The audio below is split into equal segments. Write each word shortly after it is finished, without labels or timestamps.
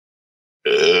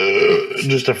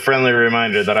Just a friendly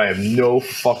reminder that I have no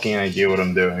fucking idea what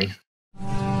I'm doing.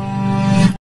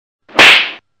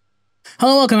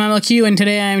 Hello, welcome. I'm LQ, and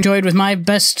today I am joined with my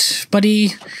best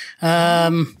buddy,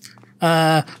 Rob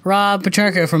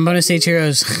Petrarca from Bonus Stage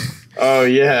Heroes. Oh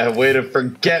yeah, way to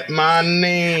forget my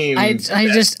name. I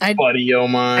buddy o'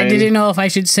 mine. I didn't know if I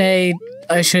should say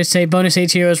Bonus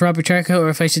Stage Heroes Rob Petrarca, or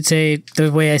if I should say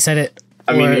the way I said it.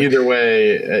 I mean, either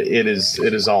way, it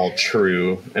is all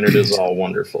true, and it is all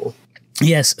wonderful.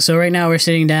 Yes. So right now we're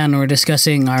sitting down and we're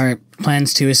discussing our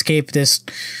plans to escape this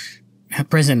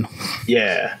prison.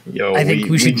 Yeah, yo, I think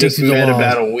we should just dig through the met wall.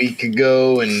 about a week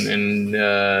ago, and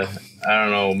I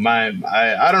don't know,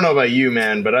 I don't know about you,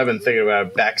 man, but I've been thinking about a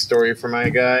backstory for my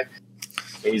guy.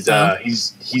 He's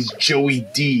Joey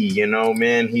D, you know,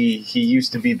 man. He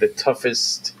used to be the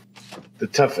toughest.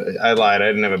 I lied. I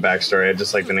didn't have a backstory. I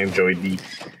just like the name Joey D.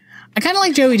 I kind of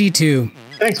like Joey D too.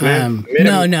 Thanks, man.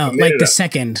 No, like the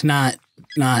second, not.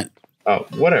 Oh,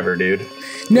 whatever, dude.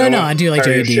 No, I do like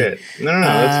Joey D. Shit. No,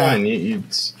 that's fine.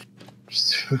 It's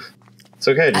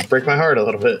okay. Just break my heart a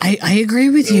little bit. I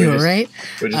agree with you, right?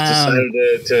 We just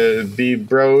decided to be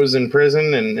bros in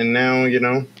prison, and now, you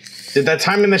know. Did that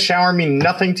time in the shower mean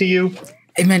nothing to you?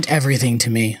 It meant everything to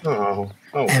me. Oh,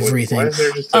 everything. Why is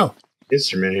there just an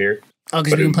instrument here? Oh,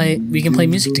 because we can play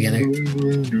music together.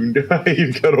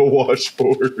 You've got a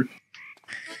washboard.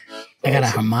 I got a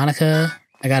harmonica.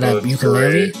 I got a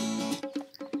ukulele.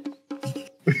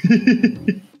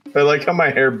 I like how my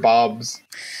hair bobs.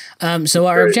 So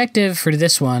our objective for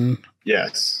this one,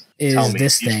 yes, is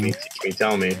this thing.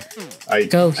 Tell me. I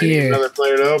need another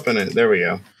player to open it. There we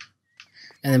go.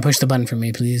 And then push the button for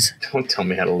me, please. Don't tell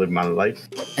me how to live my life.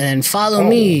 And then follow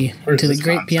me into the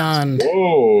great beyond.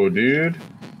 Whoa, dude.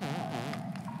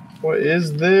 What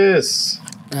is this?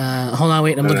 Hold on,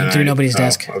 wait. I'm looking through nobody's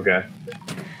desk. Okay.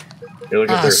 You're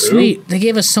looking through sweet. who? They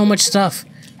gave us so much stuff.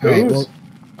 All right, well,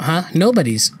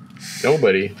 nobody's.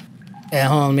 Nobody. Yeah,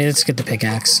 hold on. Let's get the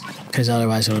pickaxe, because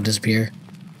otherwise it'll disappear.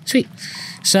 Sweet.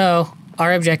 So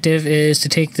our objective is to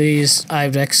take these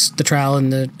objects, the trowel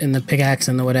and the pickaxe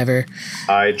and the whatever.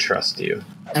 I trust you.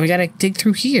 And we gotta dig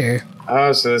through here.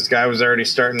 Oh, so this guy was already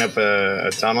starting up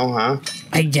a tunnel, huh?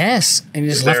 I guess. And he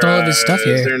just left all of his stuff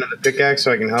here. Is there another pickaxe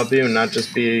so I can help you and not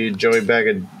just be Joey Bag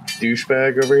of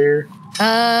Douchebag over here?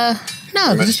 No,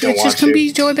 it's just gonna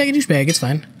be Joey Bag of Douchebag. It's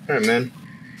fine. All right, man.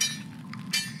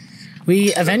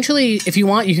 We eventually, if you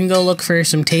want, you can go look for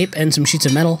some tape and some sheets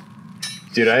of metal.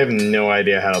 Dude, I have no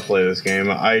idea how to play this game.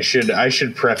 I should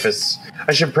preface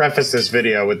this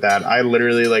video with that. I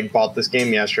literally bought this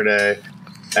game yesterday,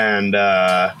 and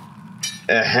I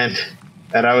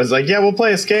was like, yeah, we'll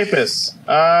play Escapists.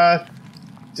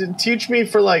 Teach me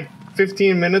for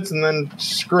 15 minutes and then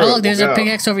screw it. Oh, look, there's a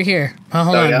pickaxe over here. Oh,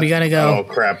 hold on, yeah? we gotta go. Oh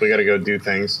crap, we gotta go do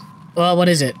things. Well, what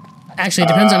is it? Actually, it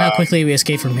depends on how quickly we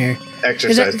escape from here.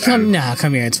 Exercise time.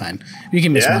 Come here, it's fine. We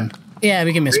can miss one. Yeah,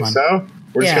 we can miss one. So?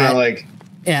 We're just gonna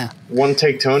one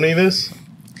take Tony this?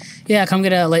 Yeah, come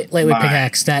get a lightweight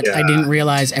pickaxe that I didn't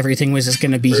realize everything was just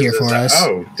gonna be here for us.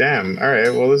 Oh, damn.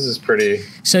 Alright, well this is pretty...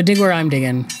 So dig where I'm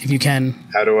digging, if you can.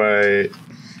 How do I...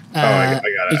 I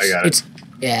got it.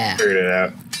 Yeah. Figured it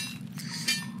out.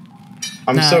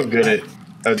 I'm so good at...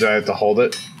 Oh, do I have to hold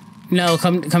it? No,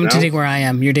 come to dig where I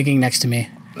am. You're digging next to me.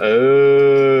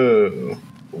 Oh,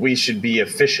 we should be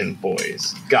efficient,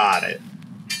 boys. Got it.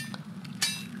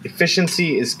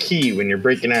 Efficiency is key when you're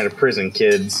breaking out of prison,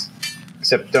 kids.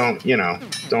 Except don't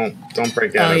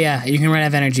break out. Oh yeah, you can run out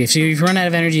of energy. If you run out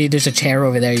of energy, there's a chair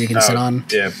over there you can sit on.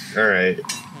 Yeah. All right.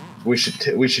 We should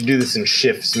do this in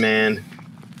shifts, man.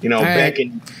 You know, back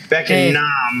in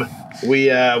Nam, we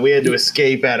had to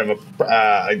escape out of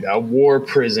a war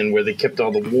prison where they kept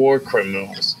all the war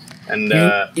criminals. And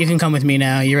you can come with me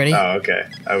now. You ready? Oh, okay.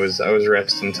 I was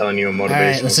resting, telling you a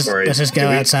motivational story. Let's just go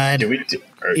outside. Did we do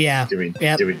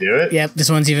it? Yep. This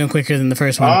one's even quicker than the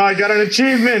first one. Oh, I got an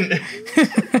achievement.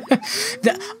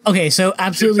 Okay, so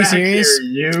absolutely serious.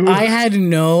 Here, I had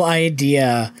no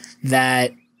idea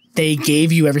that they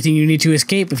gave you everything you need to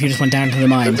escape if you just went down to the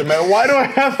mine. Why do I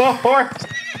have a horse?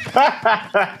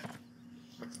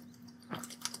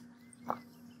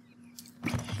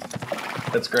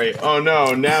 That's great. Oh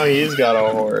no, now he's got a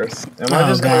horse. Am I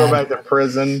just gonna go back to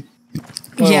prison?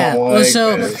 Yeah,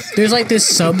 so there's this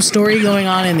sub-story going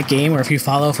on in the game where if you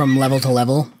follow from level to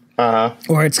level,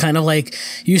 or it's kind of like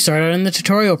you start out in the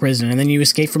tutorial prison and then you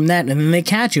escape from that and then they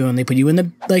catch you and they put you in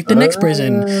the next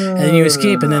prison and then you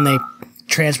escape and then they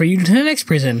transfer you to the next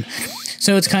prison.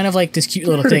 So it's kind of like this cute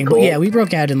little thing. Cool. But yeah, we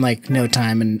broke out in no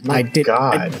time and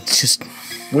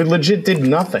we legit did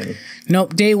nothing.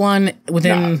 Nope, day one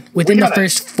within the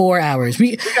first 4 hours.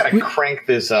 We gotta crank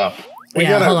this up. We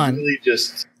yeah, gotta hold on. really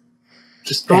just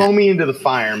throw me into the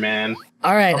fire, man.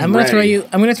 All right, I'm gonna throw you.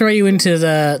 I'm gonna throw you into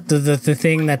the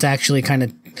thing that's actually kind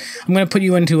of. I'm gonna put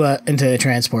you into a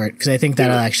transport because I think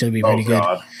that'll actually be pretty good.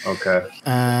 Okay.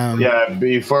 Yeah.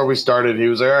 Before we started, he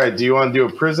was like, "All right, do you want to do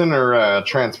a prison or a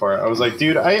transport?" I was like,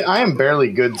 "Dude, I am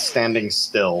barely good standing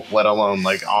still, let alone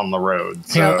like on the road."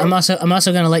 So. Here, I'm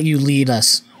also gonna let you lead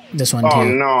us this one too. Oh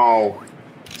no.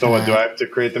 So what, do I have to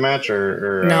create the match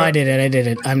or no, I did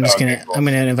it. I'm just I'm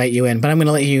gonna invite you in, but I'm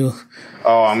gonna let you.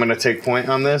 Oh, I'm gonna take point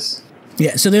on this?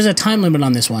 Yeah, so there's a time limit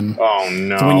on this one. Oh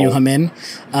no. For when you come in.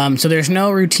 So there's no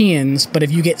routines, but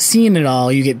if you get seen at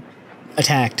all, you get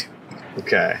attacked.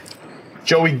 Okay.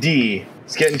 Joey D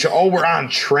is getting we're on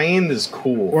train. This is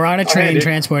cool. We're on a train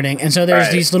transporting, and so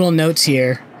there's these little notes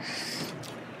here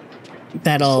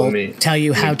that'll tell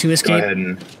you how to escape. Go ahead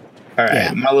and all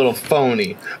right, my little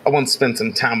phony. I once spent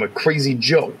some time with Crazy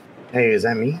Joe. Hey, is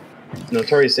that me?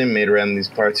 Notorious inmate around these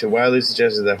parts who widely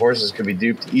suggested that horses could be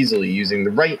duped easily using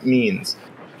the right means.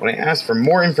 When I asked for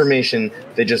more information,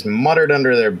 they just muttered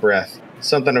under their breath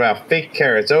something about fake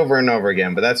carrots over and over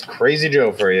again. But that's Crazy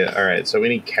Joe for you. All right, so we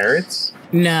need carrots?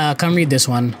 No, come read this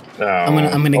one. Oh.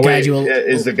 I'm gonna guide you.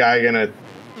 Is the guy gonna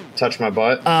touch my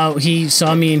butt? Oh, he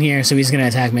saw me in here, so he's gonna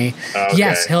attack me. Okay.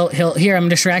 Yes, he'll. Here, I'm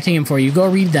distracting him for you. Go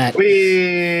read that.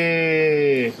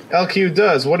 Wee! LQ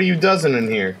does. What are you dozen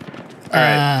in here? All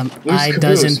right. I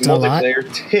doesn't a lot.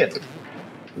 Tip.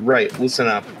 Right, listen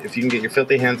up. If you can get your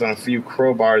filthy hands on a few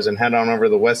crowbars and head on over to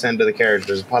the west end of the carriage,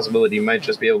 there's a possibility you might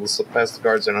just be able to slip past the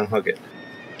guards and unhook it.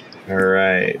 All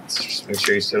right. Just make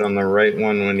sure you sit on the right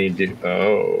one when you do.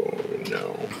 Oh,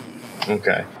 no.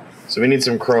 Okay. So we need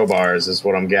some crowbars is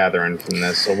what I'm gathering from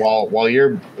this. So while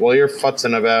you're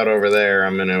futzing about over there,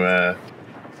 I'm going to...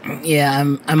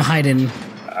 Yeah, I'm hiding.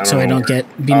 I don't get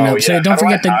beaten up. Yeah. So don't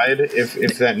forget hide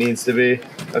if that needs to be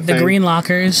a thing? Green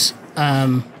lockers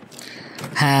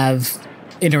have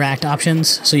interact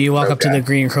options. So you walk up to the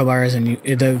green crowbars and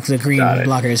the green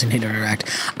lockers and hit interact.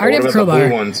 I already have a crowbar.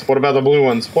 What about the blue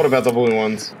ones?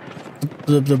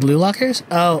 The blue lockers?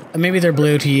 Oh, maybe they're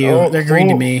blue to you. They're green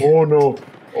to me. Oh no.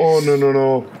 Oh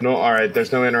no. No, all right.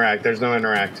 There's no interact.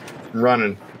 I'm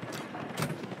running.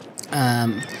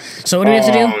 So what do we have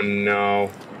to do? Oh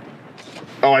no.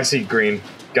 Oh, I see green.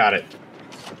 Got it.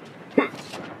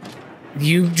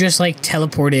 You just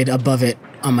teleported above it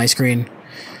on my screen.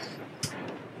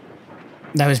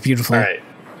 That was beautiful. All right.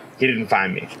 He didn't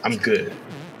find me. I'm good.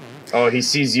 Oh, he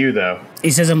sees you though.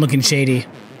 He says I'm looking shady.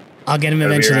 I'll get him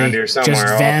eventually. Be around here somewhere.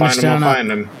 Just vanish I'll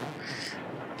find him.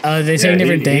 Oh, they're saying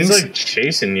different things? He's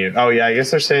chasing you. Oh yeah, I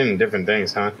guess they're saying different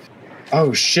things, huh?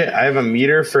 Oh shit, I have a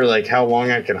meter for how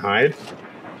long I can hide?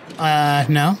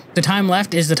 No. The time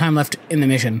left is the time left in the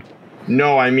mission.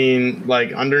 No, I mean,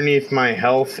 underneath my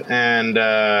health and,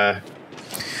 no.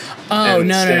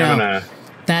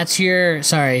 That's your...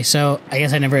 Sorry, so I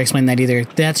guess I never explained that either.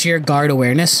 That's your guard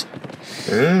awareness.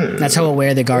 That's how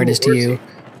aware the guard is to you.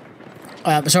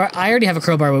 So I already have a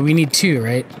crowbar, but we need two,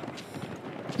 right?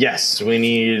 Yes, we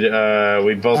need...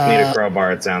 we both need a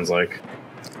crowbar, it sounds like.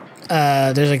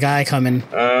 There's a guy coming.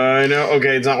 No,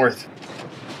 okay, it's not worth...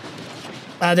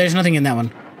 there's nothing in that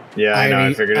one. Yeah, I know.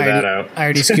 I figured that out. I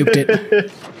already scooped it.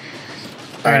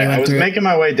 I was making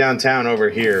my way downtown over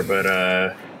here, but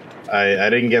I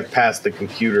didn't get past the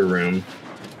computer room.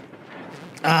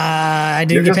 I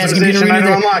didn't get past the computer room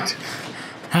either. Unlocked.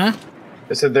 Huh?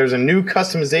 I said there's a new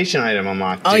customization item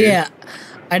unlocked. Oh, dude. Yeah.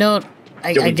 I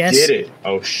guess. We did it.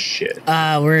 Oh shit.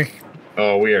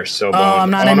 We are so boned. Oh, I'm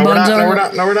not in no, we're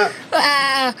not. No, we're not.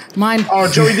 Mine.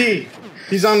 Oh, Joey D.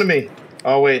 He's onto me.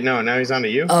 Oh, wait, no, now he's onto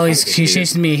you? Oh, he's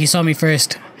chasing me. He saw me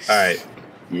first. All right.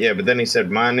 Yeah, but then he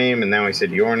said my name, and now he said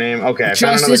your name. Okay, I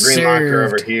found another green locker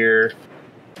over here.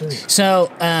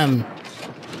 So,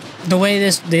 the way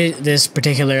this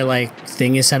particular,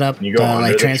 thing is set up, you go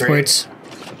under transports...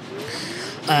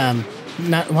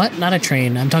 Not a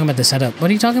train. I'm talking about the setup. What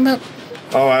are you talking about?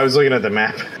 Oh, I was looking at the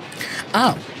map.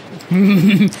 Oh.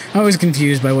 I was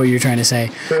confused by what you were trying to say.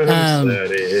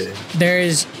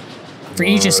 There's... For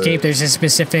each escape, there's a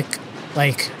specific,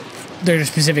 there's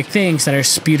specific things that are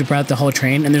spewed about the whole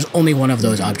train, and there's only one of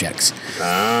those objects.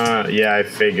 Yeah, I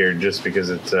figured just because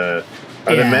it's the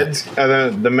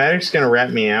medics gonna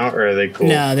rat me out, or are they cool?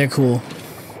 No, they're cool.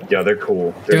 Yeah, they're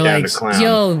cool. They're down to clown.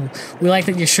 Yo, we like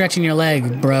that you're stretching your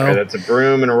leg, bro. Right, that's a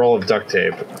broom and a roll of duct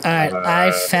tape. All right,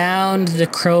 I found the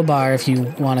crowbar. If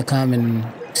you want to come and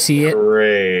see it.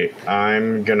 Great.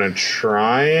 I'm gonna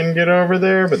try and get over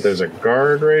there, but there's a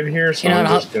guard right here, so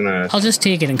I'll just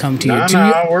take it and come to you.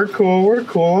 No, we're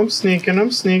cool. I'm sneaking. I'm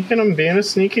being a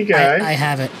sneaky guy. I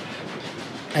have it.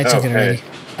 I took it already.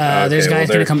 There's guys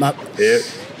gonna come up. Yep.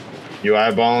 You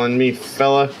eyeballing me,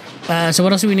 fella? So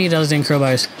what else do we need other than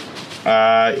crowbars?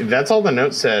 That's all the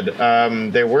note said.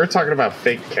 They were talking about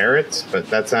fake carrots, but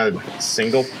that's not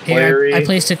single player. I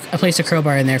placed a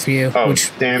crowbar in there for you. Oh,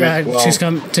 damn it!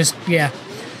 Yeah.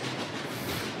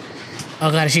 Oh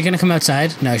god, is she gonna come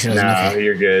outside? No, she doesn't. No, okay.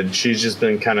 You're good. She's just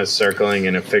been kind of circling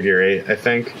in a figure 8, I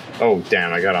think. Oh,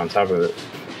 damn! I got on top of it.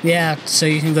 Yeah, so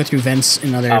you can go through vents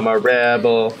and other. I'm a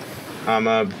rebel. I'm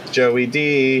a Joey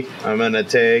D. I'm gonna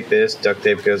take this duct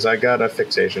tape because I got a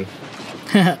fixation.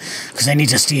 Because I need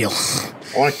to steal.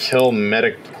 I want to kill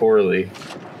Medic poorly,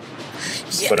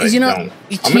 yeah, but I don't. I'm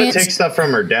gonna take stuff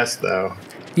from her desk though.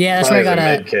 Yeah, that's where I got a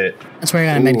med kit. That's where I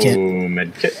got a med kit. Ooh,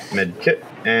 med kit,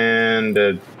 and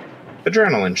a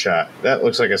adrenaline shot. That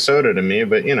looks like a soda to me,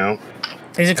 but you know.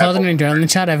 Is it called an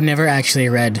adrenaline shot? I've never actually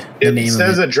read the name of it. It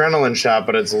says adrenaline shot,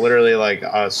 but it's literally like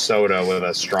a soda with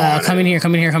a straw. Come in here. Oh,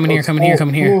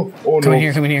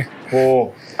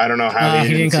 I don't know how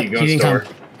he didn't see Ghost Door.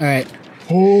 All right.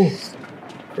 Oh.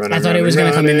 I thought it was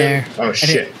going to come in there. Oh,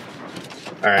 shit.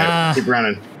 All right. Keep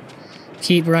running.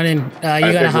 Keep running. You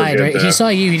got to hide, right? He saw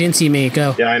you. He didn't see me.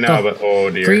 Go. Yeah, I know, but oh,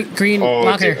 dear. Green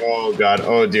locker. Dear. Oh, God.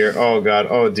 Oh, dear. Oh, God.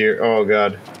 Oh, dear. Oh,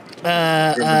 God.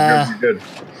 Good.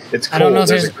 It's cold. I don't know if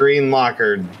there's a green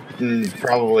locker.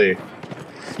 Probably. Yes,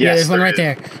 yeah, there's one right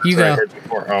there. You go.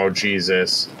 Oh,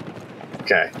 Jesus.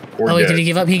 Okay. Did he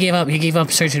give up? He gave up. He gave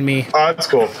up searching me. Oh, that's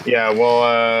cool. Yeah, well,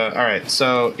 all right.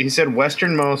 So he said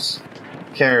westernmost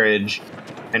carriage,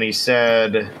 and he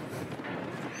said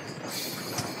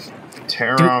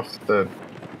tear off the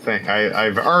thing.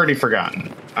 I've already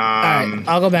forgotten. All right,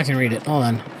 I'll go back and read it. Hold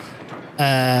on.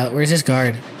 Where's this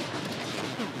guard?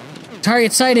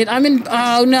 Target sighted. I'm in.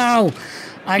 Oh, no.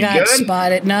 I got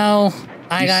spotted. No.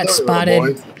 I got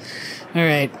spotted. All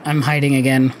right. I'm hiding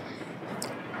again.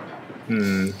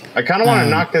 I kind of want to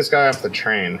knock this guy off the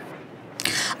train.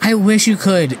 I wish you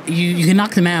could. You can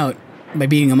knock them out by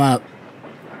beating them up.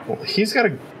 Well, he's got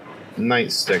a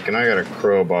nightstick and I got a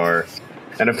crowbar.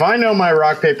 And if I know my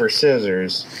rock, paper,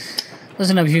 scissors...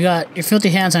 Listen up, if you got your filthy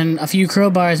hands on a few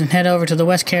crowbars and head over to the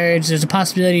west carriage, there's a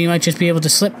possibility you might just be able to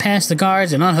slip past the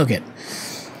guards and unhook it.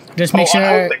 Just make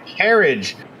sure... the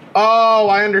carriage. Oh,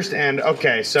 I understand.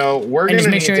 Okay, so we're going to just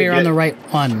make sure you're on the right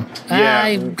one. Yeah.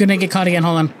 I'm going to get caught again.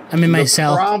 Hold on. I'm in my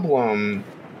cell. The problem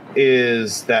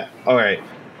is that... All right.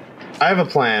 I have a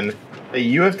plan.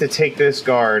 You have to take this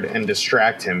guard and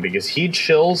distract him because he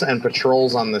chills and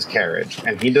patrols on this carriage,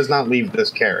 and he does not leave this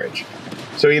carriage.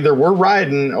 So either we're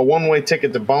riding a one-way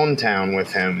ticket to Bone Town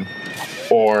with him,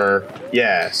 or...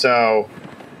 Yeah, so...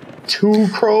 2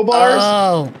 crowbars?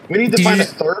 Oh. We need to find a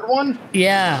third one?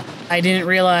 Yeah, I didn't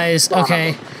realize.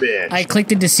 Okay. I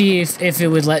clicked it to see if it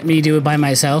would let me do it by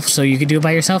myself, so you could do it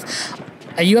by yourself.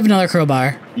 You have another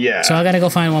crowbar. Yeah. So I gotta go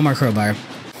find one more crowbar.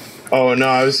 Oh, no,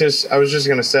 I was just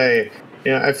gonna say,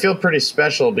 you know, I feel pretty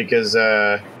special because,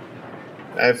 I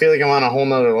feel like I'm on a whole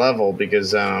nother level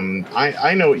because,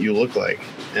 I know what you look like,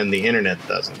 and the internet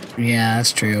doesn't. Yeah,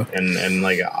 that's true. And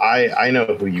like, I know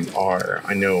who you are.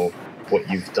 I know what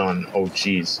you've done. Oh,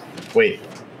 jeez. Wait,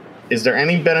 is there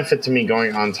any benefit to me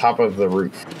going on top of the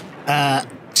roof?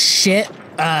 Shit.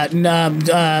 No.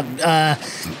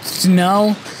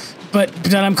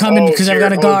 But I'm coming because I've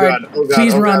got a guard. Oh, God.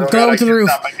 Please run. Go to the roof.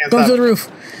 Go to the roof.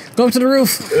 Go to the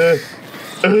roof.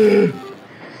 All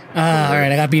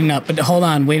right, I got beaten up. But hold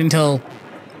on. Wait until...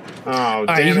 Oh,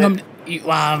 damn it.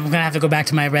 Wow, I'm going to have to go back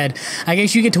to my red. I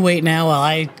guess you get to wait now while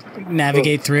I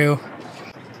navigate through.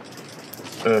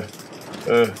 Well,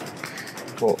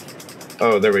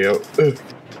 oh, there we go.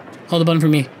 Hold the button for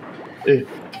me.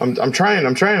 I'm trying.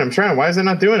 Why is it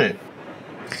not doing it?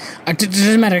 It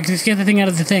doesn't matter. Just get the thing out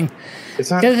of the thing.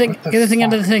 It's not. Get the thing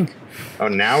out of the thing. Oh,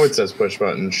 now it says push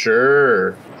button.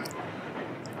 Sure.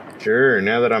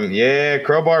 Now that I'm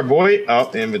crowbar boy.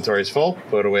 Oh, the inventory's full.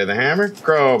 Put away the hammer.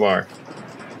 Crowbar.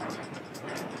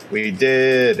 We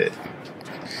did it.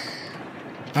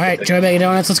 All right, Joe Bag of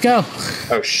Donuts, let's go.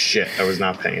 Oh, shit. I was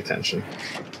not paying attention.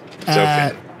 It's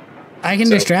okay. I can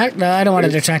distract? No, I don't want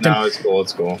to distract him. No,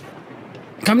 it's cool.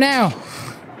 Come now.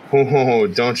 Oh,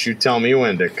 don't you tell me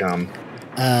when to come.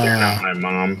 You're not my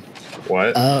mom.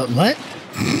 What? What?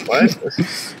 What?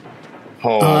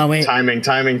 Oh, wait. Timing.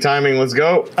 Let's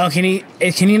go. Oh, can he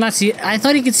not see? I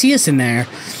thought he could see us in there.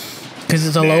 Because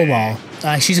it's a low wall.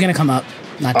 She's going to come up,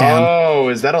 not down. Oh,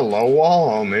 is that a low wall?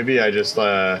 Oh, maybe I just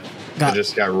got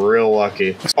real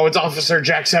lucky. Oh, it's Officer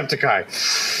Jacksepticeye.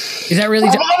 Is that really?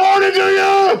 I wanted to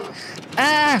you.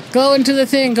 Go into the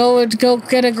thing. Go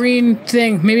get a green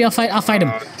thing. Maybe I'll fight him.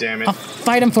 Oh, damn it! I'll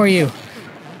fight him for you.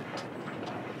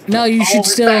 No, you should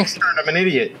still. I'm an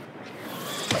idiot.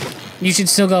 You should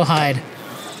still go hide.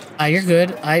 You're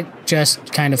good. I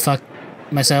just kind of fucked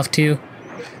myself too.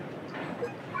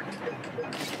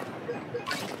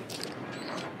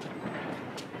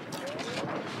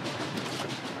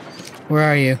 Where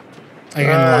are you? Are you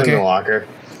in the locker? In the locker.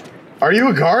 Are you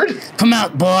a guard? Come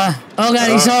out, boy. Oh,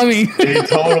 God, he saw me. He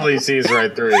totally sees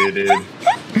right through you, dude.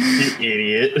 You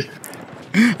idiot.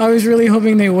 I was really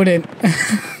hoping they wouldn't.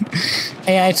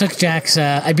 Hey, I took Jack's,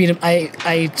 I beat him,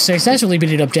 I successfully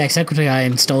beat up Jack's equity guy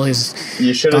and stole his...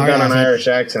 You should have done an Irish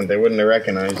accent. They wouldn't have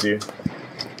recognized you.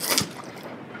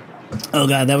 Oh,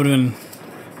 God, that would have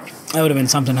been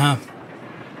something, huh?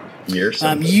 You're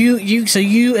something. So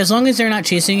you, as long as they're not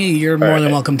chasing you, you're more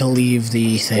than welcome to leave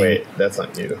the thing. Wait, that's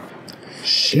not you.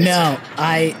 Shit. No,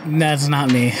 that's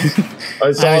not me.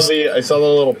 I saw the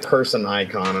little person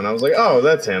icon, and I was like, oh,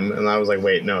 that's him. And I was like,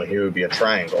 wait, no, he would be a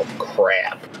triangle.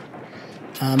 Crap.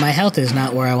 My health is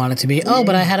not where I want it to be. Oh,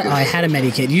 but I had a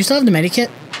medikit. Do you still have the medikit?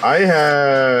 I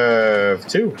have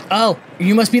 2. Oh,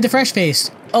 you must be the fresh face.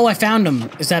 Oh, I found him.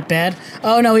 Is that bad?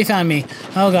 Oh, no, he found me.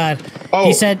 Oh, God. Oh,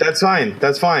 he said, that's fine.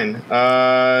 That's fine.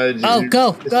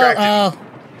 Go. Oh.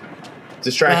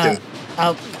 Distract him.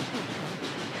 Oh.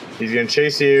 He's going to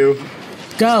chase you.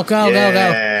 Go. All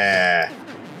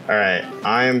right.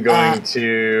 I am going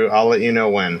to... I'll let you know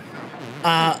when.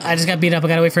 I just got beat up. I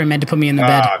got to wait for a med to put me in the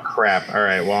bed. Oh, crap. All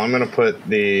right. Well, I'm going to put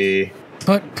the...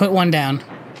 Put one down.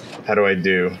 How do I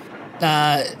do?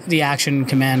 The action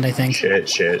command, I think.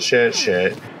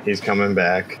 Shit. He's coming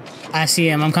back. I see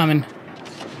him. I'm coming.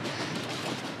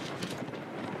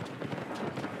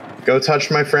 Go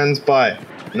touch my friend's butt.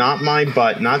 Not my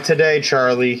butt. Not today,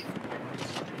 Charlie.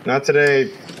 Not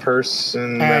today,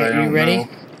 person that I don't know. Are you ready?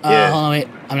 Yeah. Hold on, wait.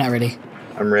 I'm not ready.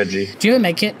 I'm Reggie. Do you have a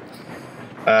med kit?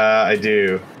 I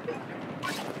do.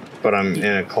 But I'm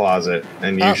in a closet,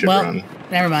 and you should run.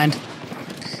 Never mind.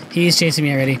 He's chasing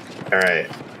me already. All right.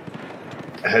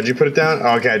 How'd you put it down?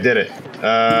 Oh, okay, I did it. All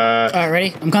right,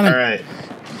 ready? I'm coming. All right.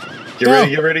 Get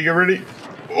ready.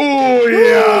 Oh, yeah.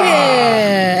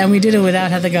 Yeah. And we did it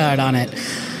without having the guard on it.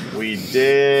 We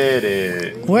did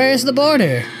it. Where's the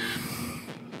border?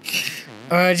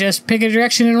 Or just pick a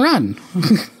direction and run.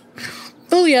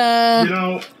 Booyah! You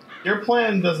know, your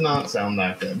plan does not sound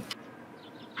that good.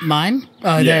 Mine?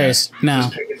 Oh, theirs. No.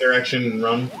 Just pick a direction and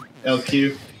run.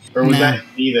 LQ? Or was that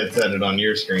me that said it on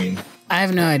your screen? I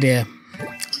have no idea.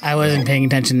 I wasn't paying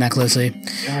attention that closely.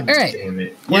 God all right. Damn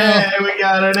it. Well, we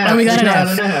got an F. Oh, we got an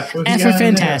F. F for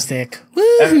fantastic.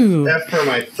 Woo! F for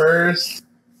my first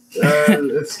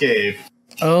escape.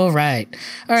 All right.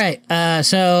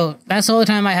 So that's all the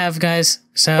time I have, guys.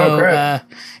 So,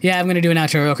 yeah, I'm going to do an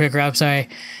outro real quick, Rob. Sorry.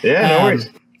 Yeah, no worries.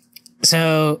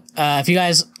 So, if you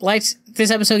guys liked this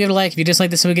episode, give it a like. If you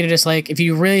disliked this episode, give it a dislike. If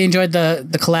you really enjoyed the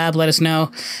collab, let us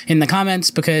know in the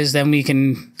comments, because then we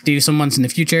can do some ones in the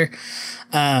future.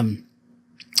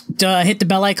 Hit the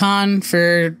bell icon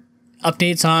for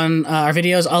updates on our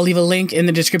videos. I'll leave a link in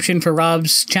the description for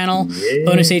Rob's channel. Yeah.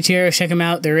 Bonus H Heroes. Check them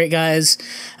out. They're great guys.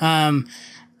 And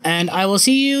I will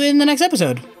see you in the next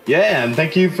episode. Yeah, and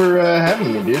thank you for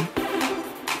having me, dude.